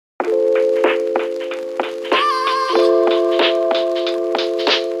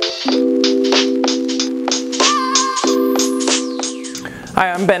Hi,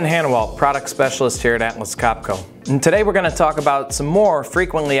 I'm Ben Hanawalt, Product Specialist here at Atlas Copco. And today we're going to talk about some more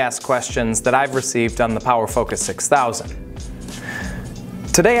frequently asked questions that I've received on the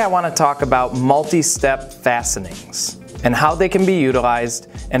PF6000. Today I want to talk about multi-step fastenings and how they can be utilized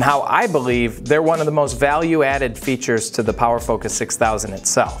and how I believe they're one of the most value-added features to the PowerFocus6000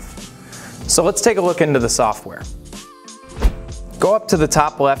 itself. So let's take a look into the software. Go up to the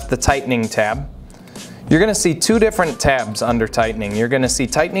top left, the tightening tab. You're going to see two different tabs under tightening. You're going to see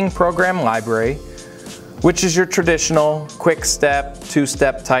Tightening Program Library, which is your traditional quick step,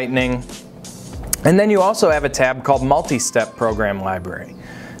 two-step tightening. And then you also have a tab called Multi-Step Program Library.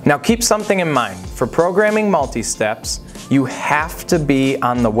 Now keep something in mind. For programming multi-steps, you have to be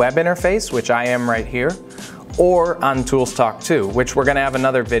on the web interface, which I am right here, or on Tools Talk 2, which we're going to have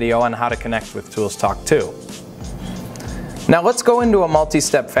another video on how to connect with Tools Talk 2. Now let's go into a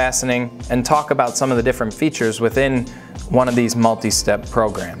multi-step fastening and talk about some of the different features within one of these multi-step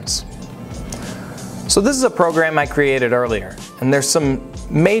programs. So this is a program I created earlier, and there's some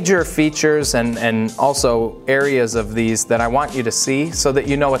major features and also areas of these that I want you to see so that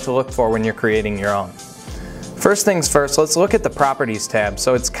you know what to look for when you're creating your own. First things first, let's look at the Properties tab.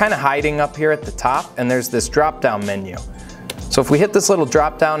 So it's kind of hiding up here at the top, and there's this drop-down menu. So if we hit this little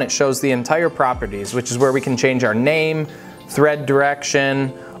drop-down, it shows the entire properties, which is where we can change our name, thread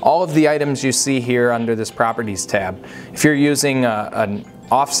direction, all of the items you see here under this Properties tab. If you're using an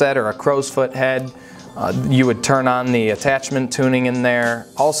offset or a crow's foot head, you would turn on the attachment tuning in there.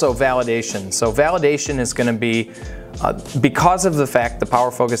 Also validation. So validation is going to be, because of the fact the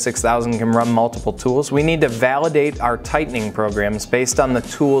PowerFocus6000 can run multiple tools, we need to validate our tightening programs based on the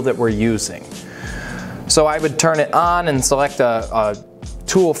tool that we're using. So I would turn it on and select a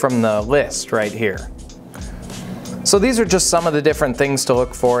tool from the list right here. So these are just some of the different things to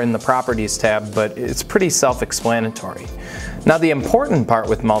look for in the Properties tab, but it's pretty self-explanatory. Now the important part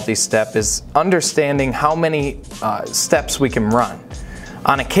with multi-step is understanding how many steps we can run.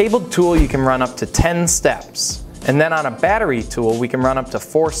 On a cabled tool you can run up to 10 steps, and then on a battery tool we can run up to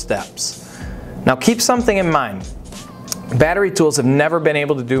 4 steps. Now keep something in mind. Battery tools have never been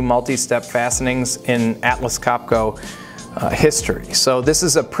able to do multi-step fastenings in Atlas Copco history. So this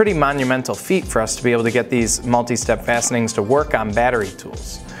is a pretty monumental feat for us to be able to get these multi-step fastenings to work on battery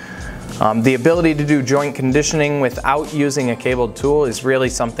tools. The ability to do joint conditioning without using a cabled tool is really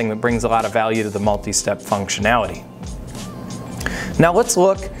something that brings a lot of value to the multi-step functionality. Now let's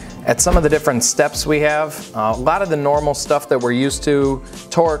look at some of the different steps we have. A lot of the normal stuff that we're used to,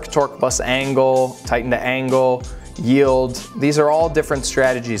 torque plus angle, tighten to angle, yield, these are all different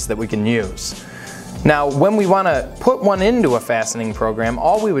strategies that we can use. Now when we want to put one into a fastening program,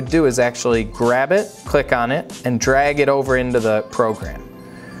 all we would do is actually grab it, click on it, and drag it over into the program.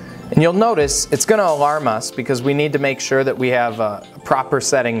 And you'll notice it's going to alarm us because we need to make sure that we have proper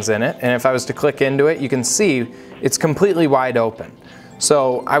settings in it. And if I was to click into it, you can see it's completely wide open.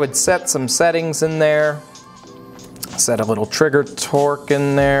 So I would set some settings in there, set a little trigger torque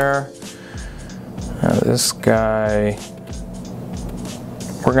in there. This guy,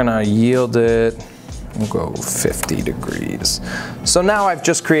 we're going to yield it. We'll go 50 degrees. So now I've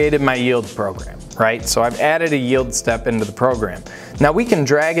just created my yield program, right? So I've added a yield step into the program. Now we can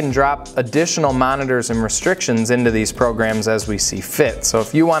drag and drop additional monitors and restrictions into these programs as we see fit. So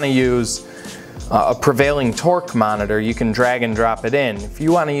if you want to use a prevailing torque monitor, you can drag and drop it in. If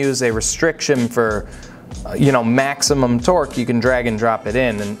you want to use a restriction for maximum torque, you can drag and drop it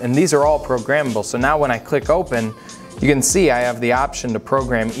in. And these are all programmable. So now when I click open, you can see I have the option to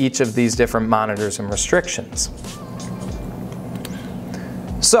program each of these different monitors and restrictions.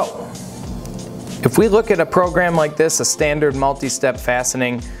 So, if we look at a program like this, a standard multi-step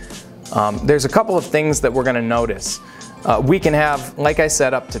fastening, there's a couple of things that we're going to notice. We can have, like I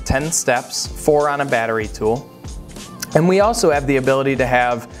said, up to 10 steps, 4 on a battery tool. And we also have the ability to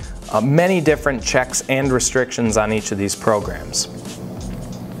have many different checks and restrictions on each of these programs.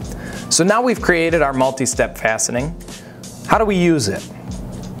 So now we've created our multi-step fastening. How do we use it?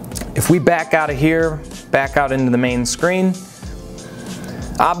 If we back out of here, back out into the main screen,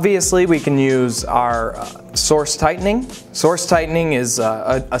 obviously we can use our source tightening. Source tightening is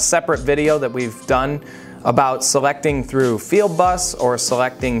a separate video that we've done about selecting through field bus or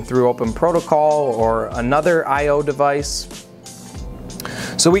selecting through open protocol or another I/O device.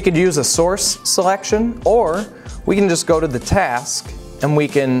 So we could use a source selection, or we can just go to the task and we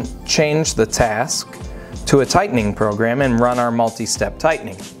can change the task to a tightening program and run our multi-step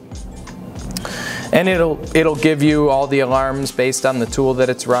tightening. And it'll give you all the alarms based on the tool that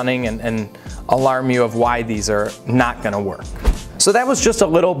it's running and alarm you of why these are not going to work. So that was just a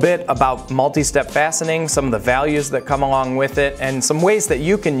little bit about multi-step fastening, some of the values that come along with it, and some ways that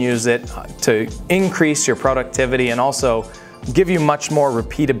you can use it to increase your productivity and also give you much more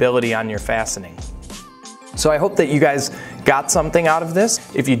repeatability on your fastening. So I hope that you guys got something out of this.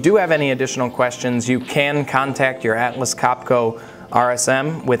 If you do have any additional questions, you can contact your Atlas Copco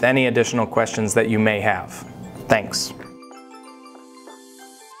RSM with any additional questions that you may have. Thanks.